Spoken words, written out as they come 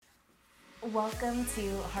Welcome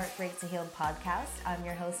to Heartbreak to Heal podcast. I'm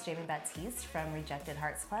your host, Jamie Batiste from Rejected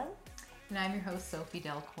Hearts Club. And I'm your host, Sophie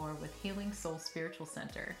Delcourt with Healing Soul Spiritual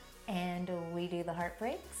Center. And we do the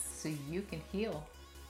heartbreaks so you can heal.